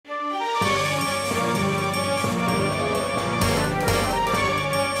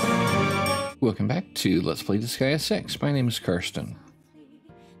Welcome back to Let's Play Disgaea 6. My name is Karsten.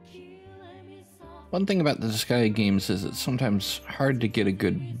 One thing about the Disgaea games is it's sometimes hard to get a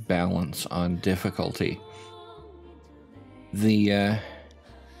good balance on difficulty. You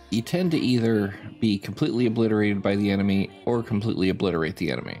tend to either be completely obliterated by the enemy or completely obliterate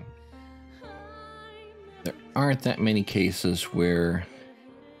the enemy. There aren't that many cases where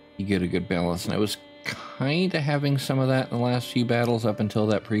you get a good balance, and I was kind of having some of that in the last few battles up until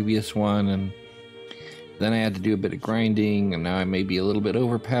that previous one, and then I had to do a bit of grinding, and now I may be a little bit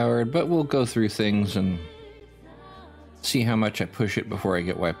overpowered, but we'll go through things and see how much I push it before I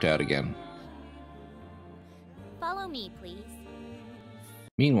get wiped out again. Follow me, please.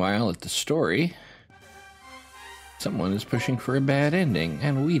 Meanwhile, at the story, someone is pushing for a bad ending,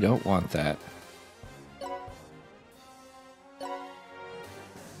 and we don't want that.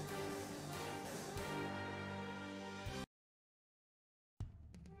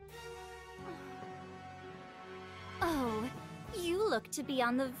 To be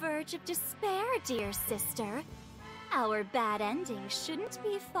on the verge of despair, dear sister. Our bad ending shouldn't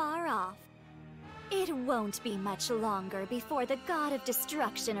be far off. It won't be much longer before the god of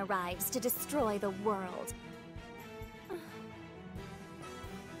destruction arrives to destroy the world.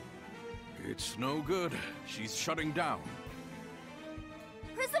 It's no good. She's shutting down.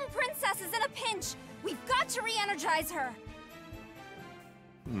 Prism Princess is in a pinch! We've got to re-energize her!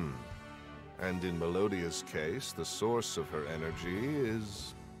 And in Melodia's case, the source of her energy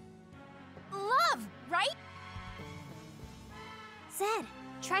is... love, right? Zed,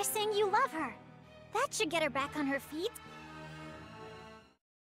 try saying you love her. That should get her back on her feet.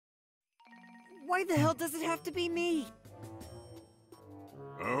 Why the hell does it have to be me?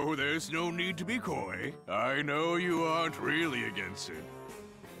 Oh, there's no need to be coy. I know you aren't really against it.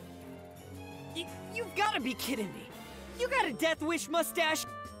 You've got to be kidding me. You got a death wish mustache?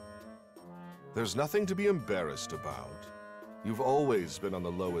 There's nothing to be embarrassed about. You've always been on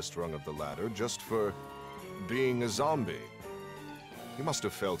the lowest rung of the ladder just for being a zombie. You must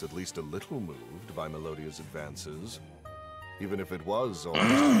have felt at least a little moved by Melodia's advances, even if it was all just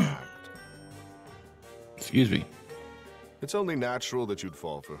an act. Excuse me. It's only natural that you'd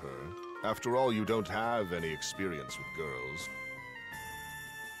fall for her. After all, you don't have any experience with girls.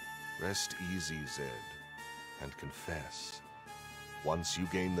 Rest easy, Zed, and confess. Once you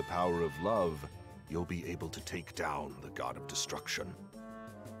gain the power of love, you'll be able to take down the god of destruction.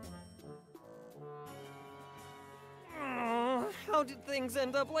 How did things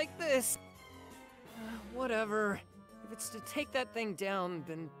end up like this? Whatever. If it's to take that thing down,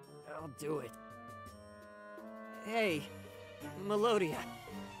 then I'll do it. Hey, Melodia.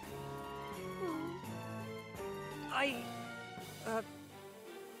 I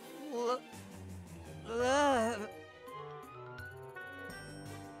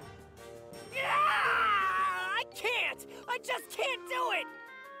can't! I just can't do it!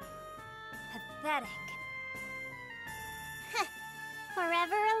 Pathetic.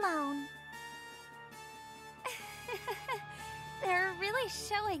 Forever alone. They're really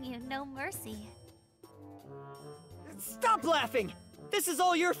showing you no mercy. Stop laughing! This is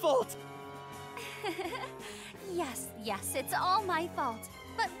all your fault! Yes, it's all my fault.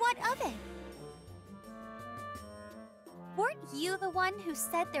 But what of it? Weren't you the one who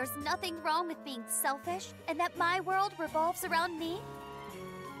said there's nothing wrong with being selfish and that my world revolves around me?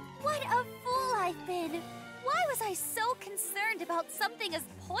 What a fool I've been! Why was I so concerned about something as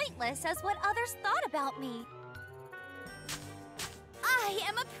pointless as what others thought about me? I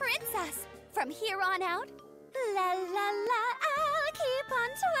am a princess! From here on out, la la la, I'll keep on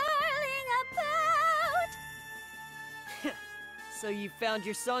twirling about! So you found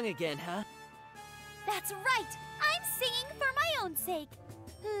your song again, huh? That's right! I'm singing for my own sake!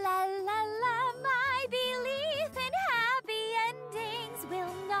 La la la, my belief in happy endings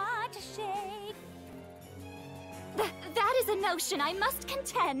will not shake. That is a notion I must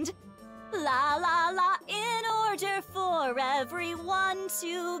contend. La la la, in order for everyone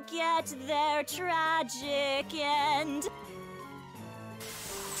to get their tragic end.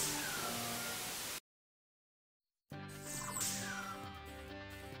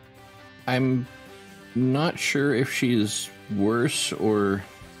 I'm not sure if she's worse or...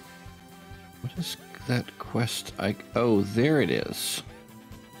 What is that quest? Oh, there it is.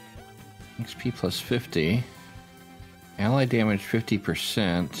 XP plus 50. Ally damage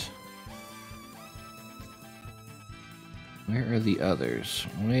 50%. Where are the others?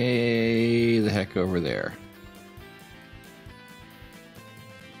 Way the heck over there.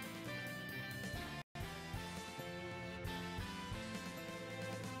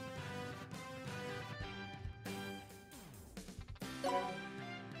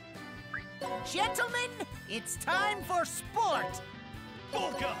 Gentlemen, it's time for sport!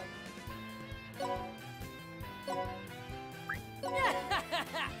 Bulk up!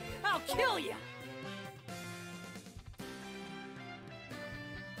 I'll kill you!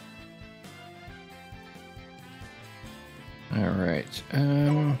 All right.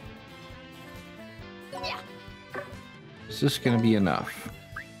 Is this going to be enough?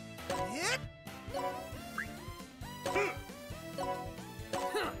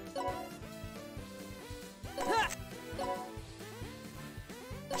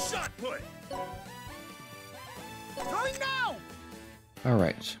 Shot put! Throwing now! All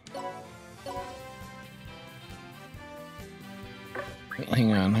right.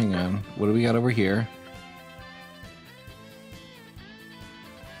 Hang on, hang on. What do we got over here?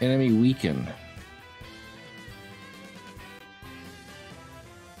 Enemy weakened.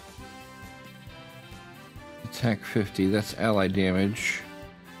 Attack 50, that's ally damage.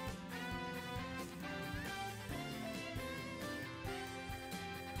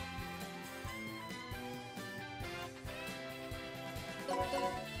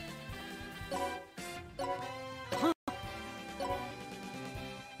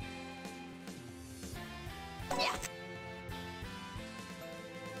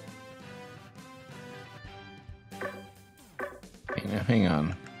 Hang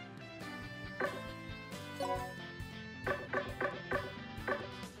on.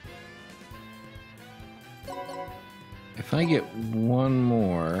 If I get one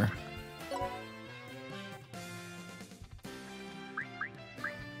more...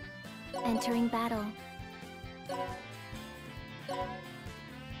 Entering battle.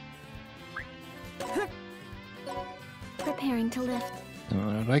 Preparing to lift.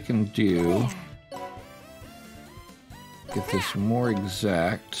 What I can do... There. Get this more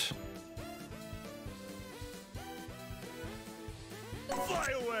exact. Fly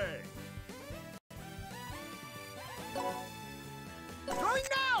away! Throwing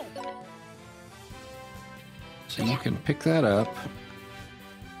now! So you can pick that up.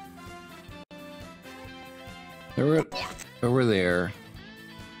 Throw it over there.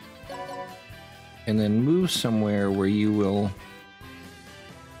 And then move somewhere where you will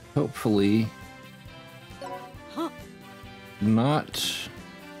hopefully not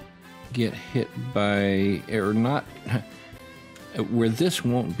get hit by, or not, where this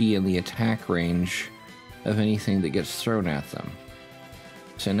won't be in the attack range of anything that gets thrown at them.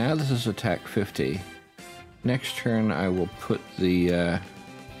 So now this is attack 50. Next turn I will put the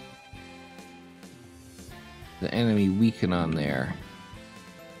enemy weaken on there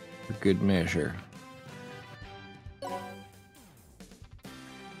for good measure.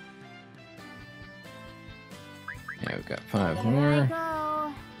 Yeah, we've got 5 Here I more. go.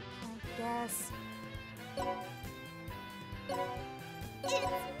 I guess. It's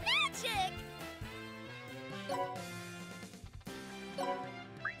magic!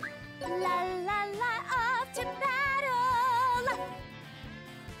 La la la, off to battle!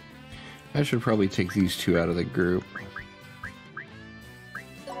 I should probably take these two out of the group.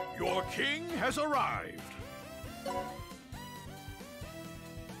 Your king has arrived!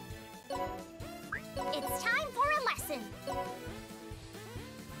 It's time for a lesson!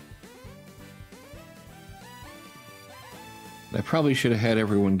 I probably should have had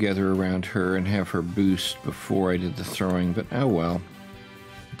everyone gather around her and have her boost before I did the throwing, but oh well.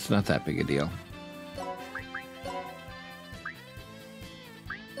 It's not that big a deal.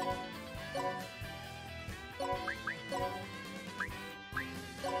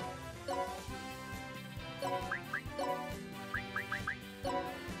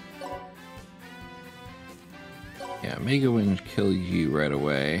 Yeah, Mega Wind kill you right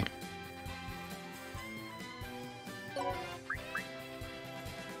away.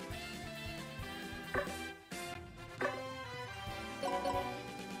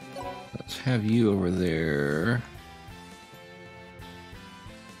 Let's have you over there.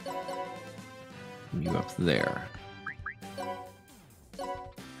 And you up there.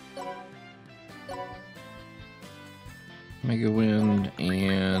 Mega Wind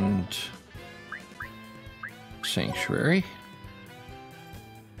and Sanctuary.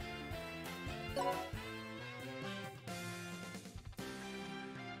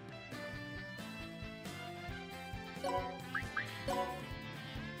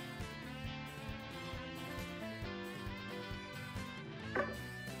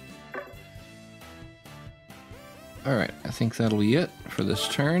 Alright, I think that'll be it for this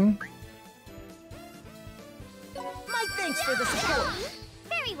turn. My thanks for the support!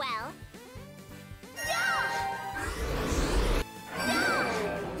 Very well.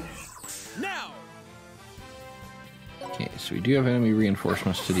 Now! Okay, so we do have enemy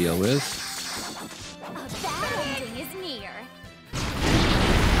reinforcements to deal with.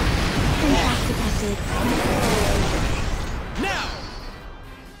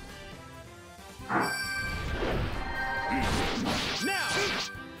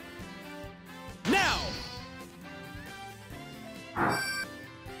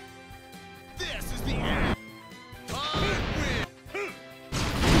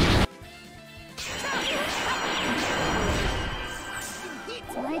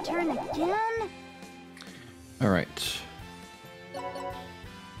 turn again? All right.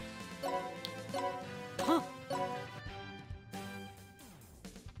 Huh.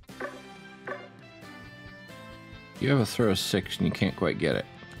 You have a throw of 6 and you can't quite get it.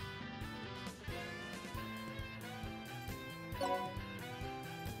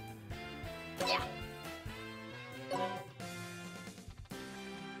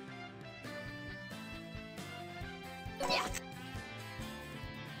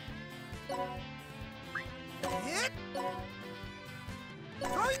 Hit.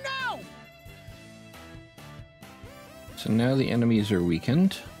 Throwing now. So now the enemies are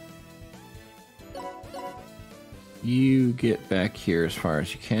weakened. You get back here as far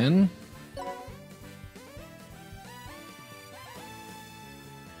as you can.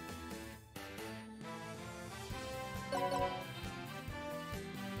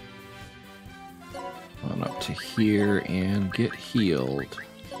 On up to here and get healed.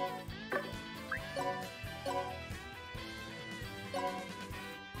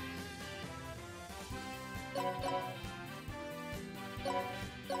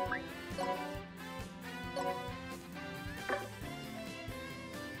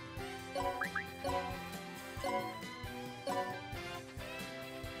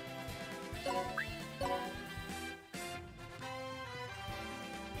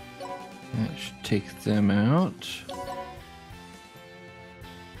 That should take them out.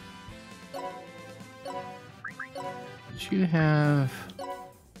 Did you have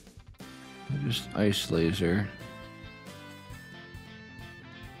just ice laser?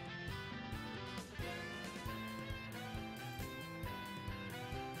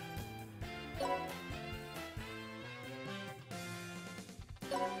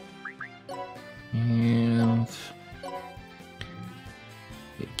 And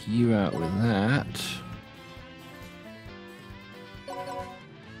take you out with that.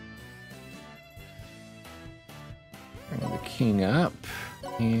 Bring the king up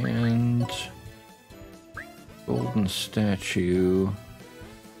and golden statue.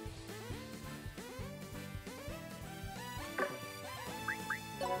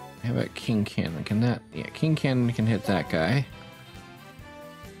 How about King Cannon? Can that? Yeah, King Cannon can hit that guy.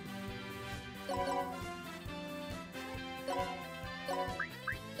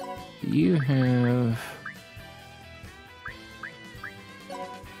 You have...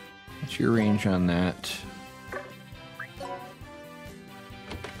 What's your range on that?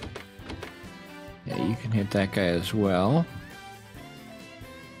 Yeah, you can hit that guy as well.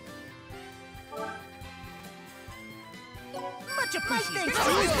 Much appreciated.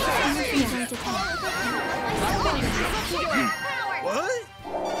 What?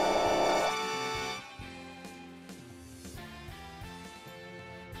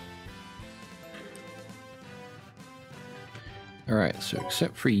 Alright, so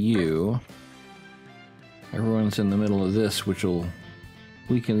except for you, everyone's in the middle of this, which will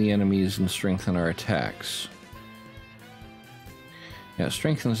weaken the enemies and strengthen our attacks. Yeah, it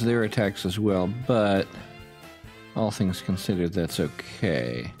strengthens their attacks as well, but all things considered, that's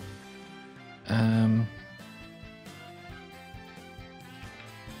okay. Let's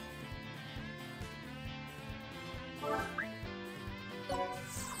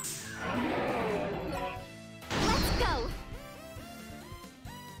go!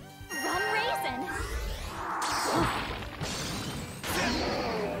 Run Raisin!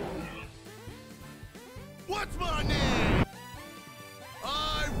 What's my name?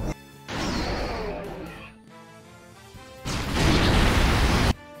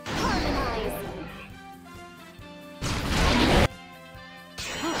 Harmonize!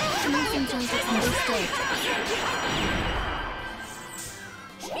 Commencing changes understood.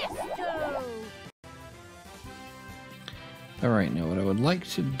 Alright, now what I would like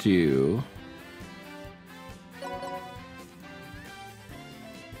to do...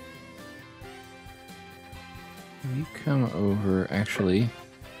 You come over, actually...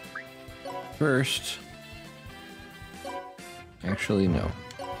 First... Actually, no.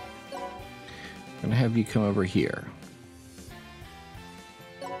 I'm gonna have you come over here.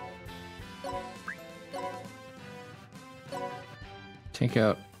 Take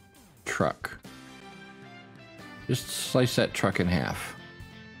out truck. Just slice that truck in half.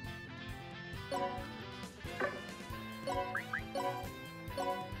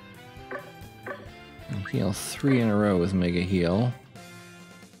 And heal 3 in a row with Mega Heal.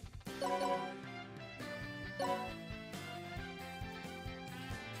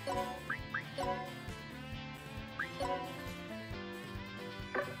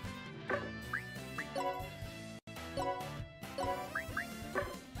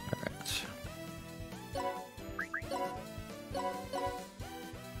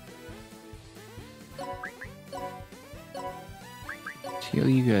 heal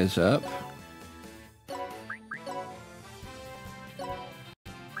you guys up.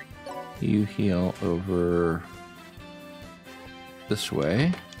 You heal over this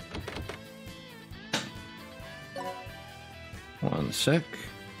way. 1 sec.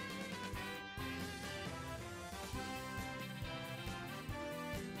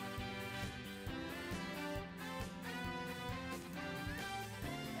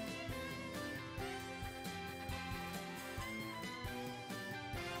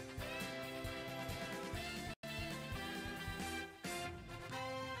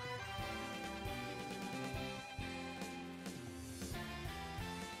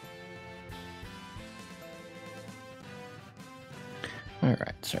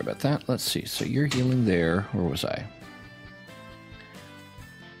 Alright, sorry about that. Let's see. So you're healing there. Where was I?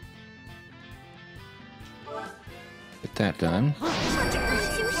 Get that done.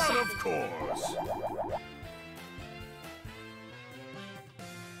 Of course.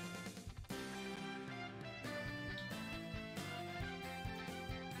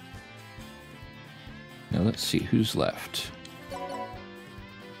 Now let's see who's left.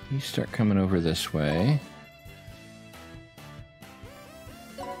 You start coming over this way.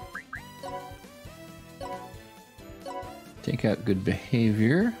 Take out good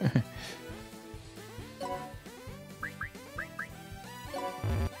behavior.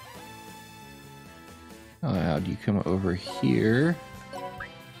 Allowed, you come over here.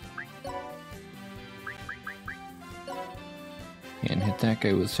 And hit that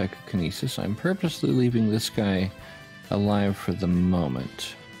guy with psychokinesis. I'm purposely leaving this guy alive for the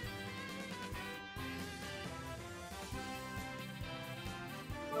moment.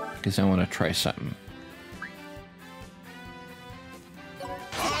 Because I want to try something.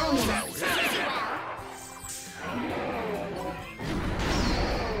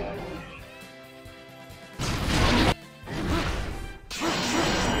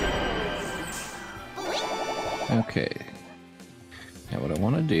 Okay. Now what I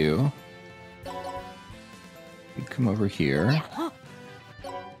want to do, you come over here,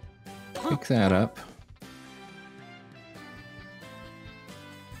 pick that up,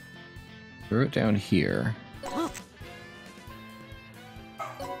 throw it down here. Go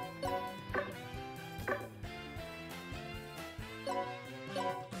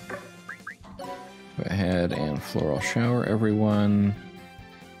ahead and floral shower everyone.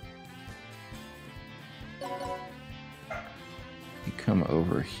 You come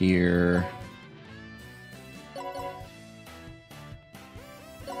over here.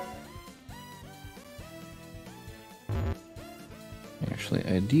 Actually,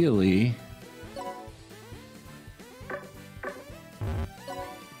 ideally,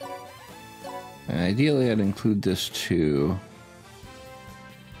 I'd include this too.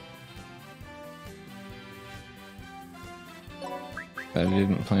 But I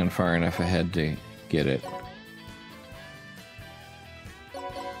didn't plan far enough ahead to get it.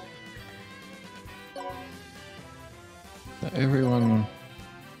 So everyone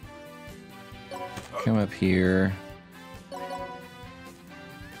come up here.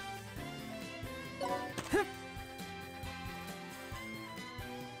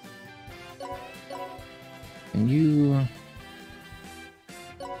 And you...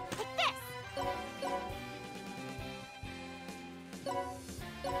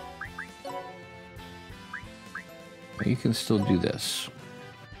 You can still do this.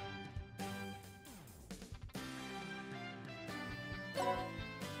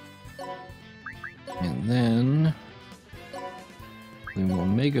 And then we will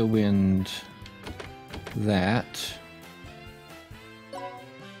Mega Wind that.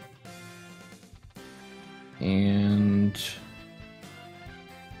 And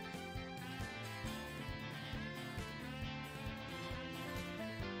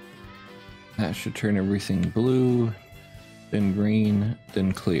that should turn everything blue, then green,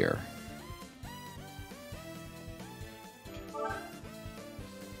 then clear.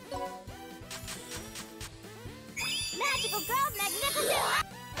 Magical girl, magnificent!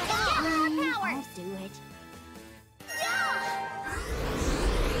 Power! I'll do it.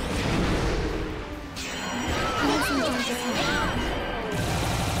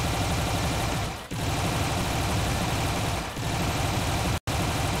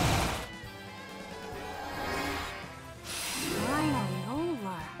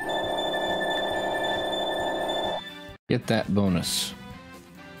 Get that bonus.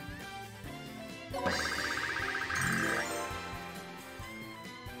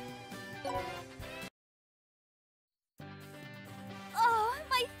 Oh,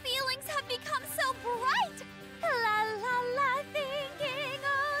 my feelings have become so bright! La la la, thinking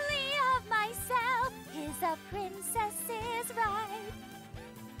only of myself is a princess's right.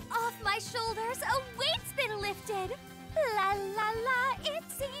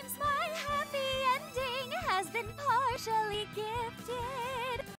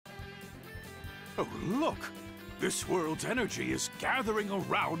 Oh, look! This world's energy is gathering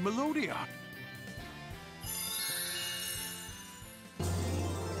around Melodia.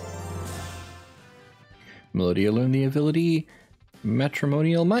 Melodia learned the ability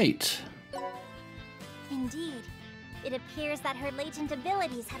Matrimonial Might. Indeed. It appears that her latent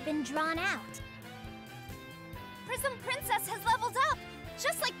abilities have been drawn out. Prism Princess has leveled up,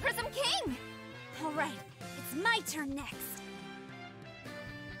 just like Prism King! Alright, it's my turn next.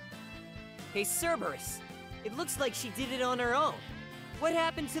 Hey, Cerberus. It looks like she did it on her own. What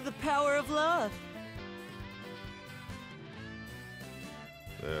happened to the power of love?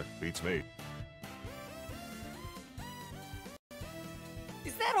 Beats me.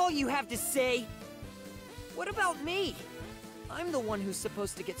 Is that all you have to say? What about me? I'm the one who's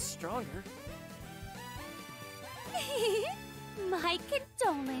supposed to get stronger. My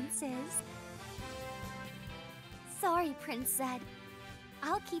condolences. Sorry, Prince Zed.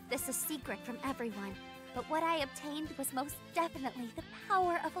 I'll keep this a secret from everyone, but what I obtained was most definitely the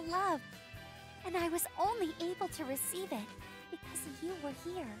power of love. And I was only able to receive it because you were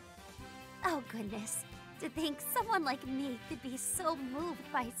here. Oh goodness, to think someone like me could be so moved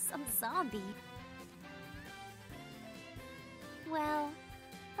by some zombie. Well,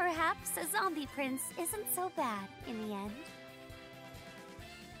 perhaps a zombie prince isn't so bad in the end.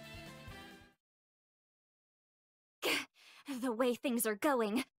 The way things are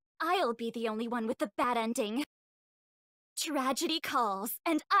going, I'll be the only one with the bad ending. Tragedy calls,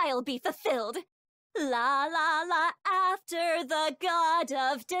 and I'll be fulfilled. La la la, after the god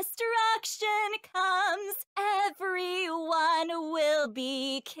of destruction comes, everyone will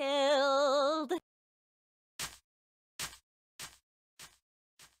be killed.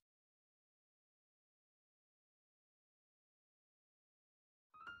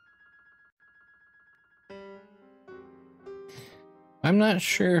 I'm not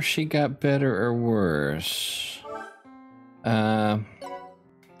sure if she got better or worse. Though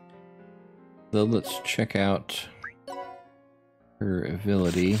let's check out her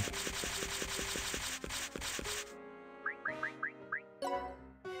ability.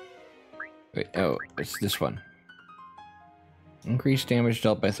 Wait, oh, it's this one. Increase damage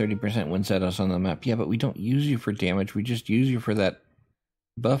dealt by 30% when Zetos on the map. Yeah, but we don't use you for damage, we just use you for that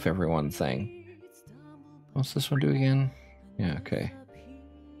buff everyone thing. What's this one do again? Yeah, okay.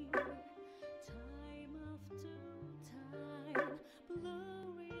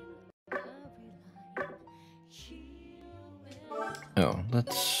 Oh,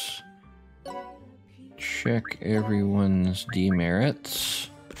 let's check everyone's demerits.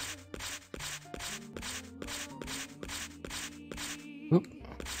 Oop.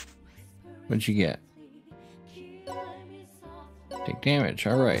 What'd you get? Take damage,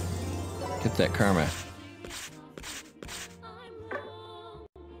 alright. Get that karma.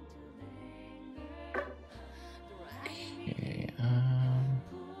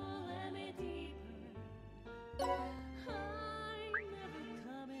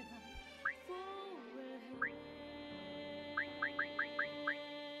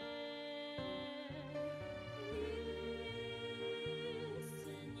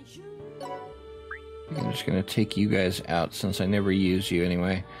 Okay, I'm just gonna take you guys out since I never use you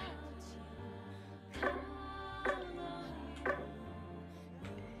anyway.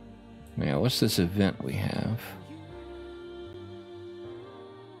 Now, what's this event we have?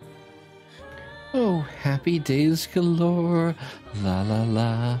 Oh, happy days galore, la la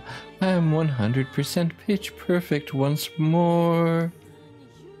la, I'm 100% pitch perfect once more.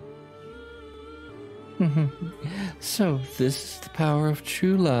 So, this is the power of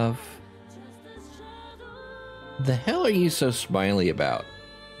true love. The hell are you so smiley about?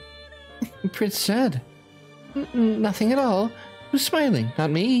 Prince said. Nothing at all. Who's smiling? Not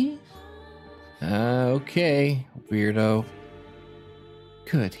me. Okay, weirdo.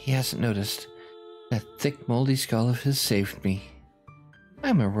 Good, he hasn't noticed. That thick, moldy skull of his saved me.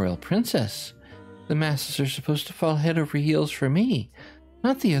 I'm a royal princess. The masses are supposed to fall head over heels for me,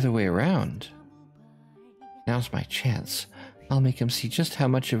 not the other way around. Now's my chance. I'll make him see just how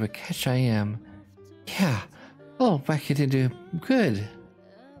much of a catch I am. Yeah, I'll whack it into good.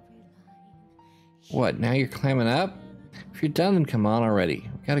 What, now you're climbing up? If you're done, then come on already.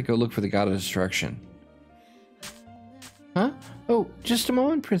 We gotta go look for the god of destruction. Huh? Oh, just a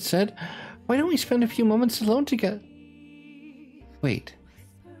moment, Prince said. Why don't we spend a few moments alone together? Wait.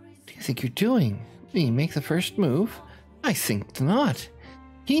 What do you think you're doing? Me make the first move? I think not.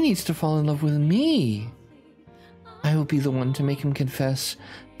 He needs to fall in love with me. I will be the one to make him confess.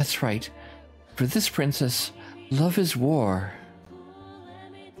 That's right. For this princess, love is war.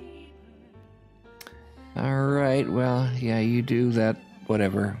 Alright, well, yeah, you do that,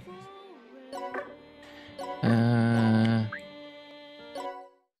 whatever.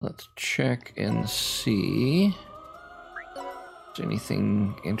 check and see if there's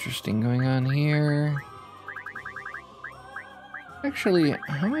anything interesting going on here. Actually,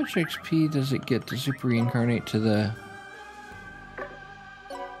 how much XP does it get to super reincarnate to the...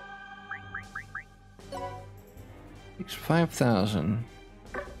 It's 5,000.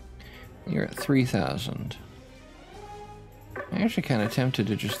 You're at 3,000. I'm actually kind of tempted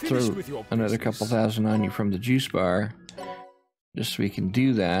to just throw another couple thousand on you from the juice bar, just so we can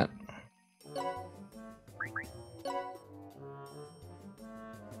do that.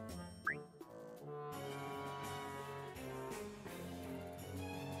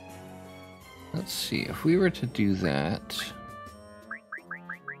 Let's see, if we were to do that...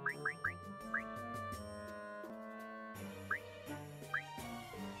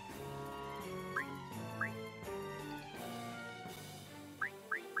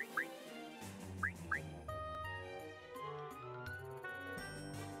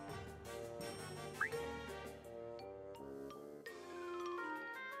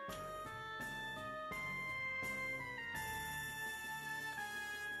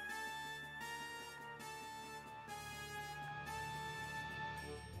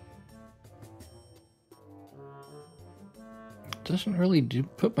 Doesn't really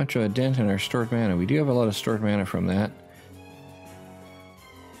put much of a dent in our stored mana. We do have a lot of stored mana from that.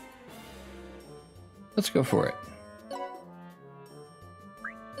 Let's go for it.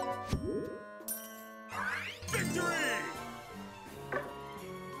 Victory!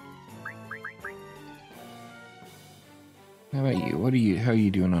 How about you? How are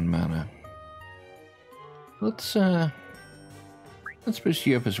you doing on mana? Let's boost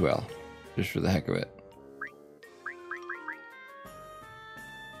you up as well, just for the heck of it.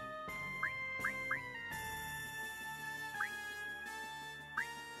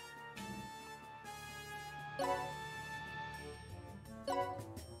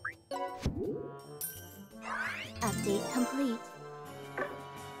 Update complete.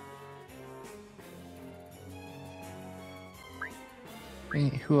 Hey,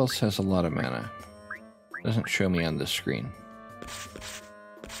 who else has a lot of mana? Doesn't show me on this screen.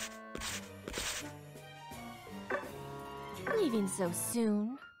 Leaving so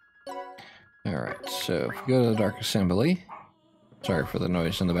soon. Alright, so if we go to the Dark Assembly... Sorry for the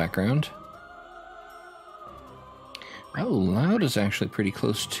noise in the background. Oh, Loud is actually pretty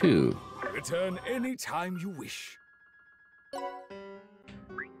close too. Return any time you wish.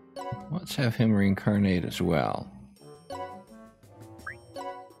 Let's have him reincarnate as well.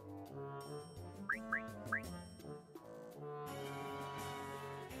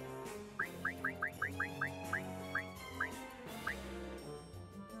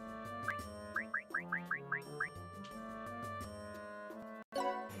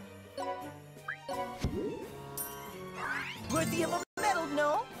 Worthy of a medal,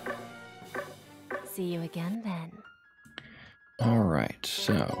 no? See you again then. Alright,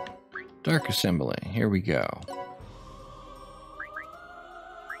 so... Dark Assembly, here we go.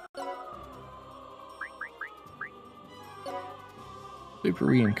 Super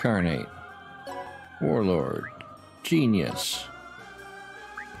Reincarnate. Warlord. Genius.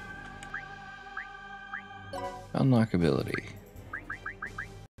 Unlockability.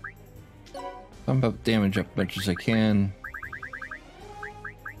 Bump up damage up as much as I can.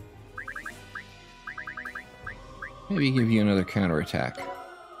 Maybe give you another counterattack.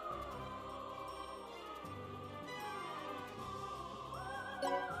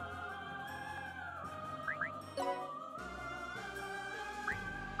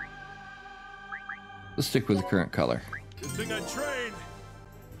 Let's stick with the current color. Good thing I trained.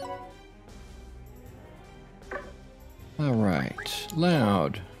 Alright,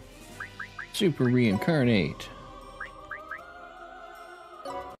 Loud. Super Reincarnate.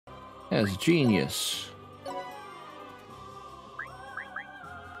 As Genius.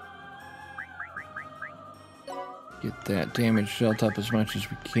 Get that damage dealt up as much as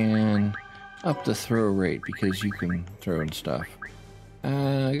we can. Up the throw rate because you can throw and stuff.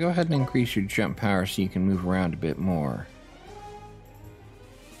 Go ahead and increase your jump power so you can move around a bit more.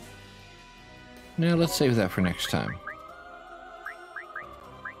 Now let's save that for next time.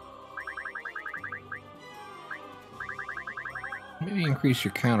 Maybe increase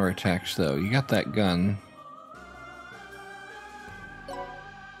your counterattacks though. You got that gun.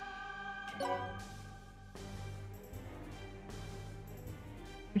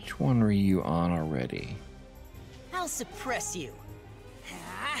 Which one were you on already? I'll suppress you.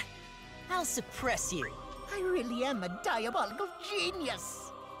 Huh? I'll suppress you. I really am a diabolical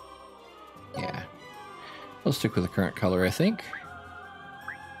genius. Yeah. We'll stick with the current color, I think.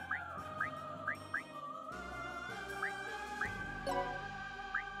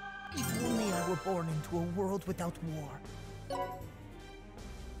 It born into a world without war.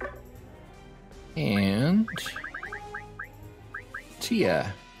 And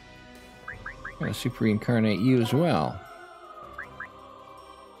Tia. I'm gonna super reincarnate you as well.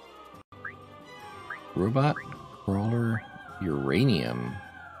 Robot crawler uranium.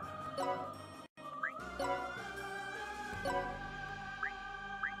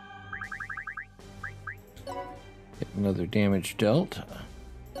 Get another damage dealt.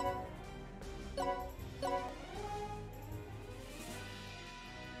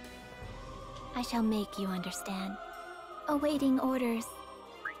 I shall make you understand. Awaiting orders.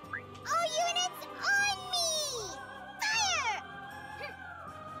 All units on me! Fire!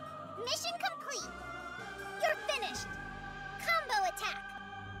 Mission complete. You're finished. Combo attack.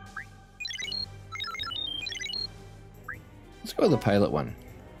 Let's go with the pilot one.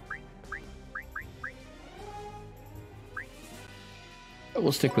 But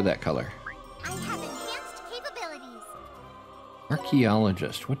we'll stick with that color. I have enhanced capabilities.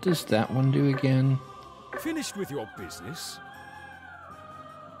 Archaeologist. What does that one do again? Finished with your business?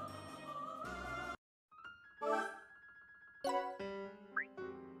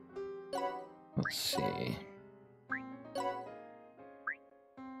 Let's see.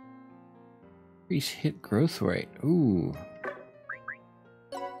 Increase hit growth rate. Ooh.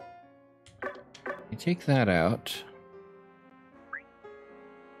 You take that out.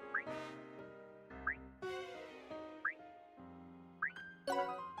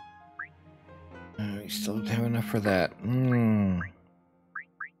 We still don't have enough for that.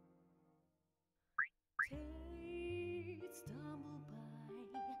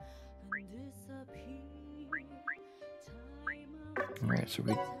 Alright, so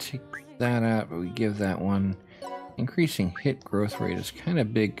we take that out, but we give that one. Increasing hit growth rate is kind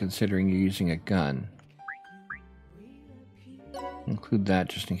of big considering you're using a gun. Include that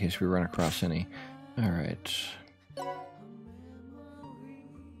just in case we run across any. Alright.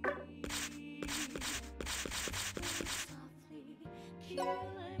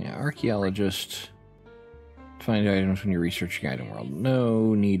 Yeah, archaeologist. Find items when you're researching item world.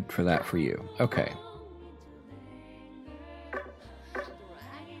 No need for that for you. Okay.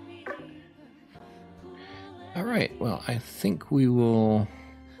 Alright, well, I think we will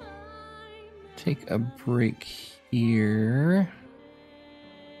take a break here.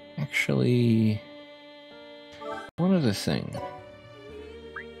 Actually, one other thing.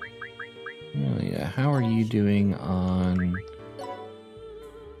 Oh yeah, how are you doing on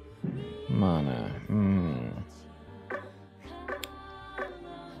mana?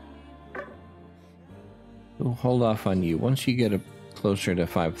 We'll hold off on you. Once you get closer to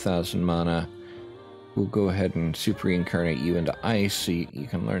 5,000 mana, we'll go ahead and super reincarnate you into ice so you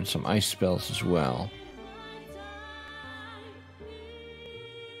can learn some ice spells as well.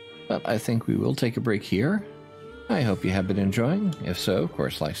 But I think we will take a break here. I hope you have been enjoying. If so, of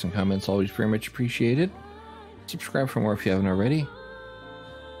course, likes and comments always very much appreciated. Subscribe for more if you haven't already.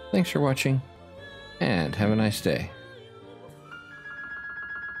 Thanks for watching, and have a nice day.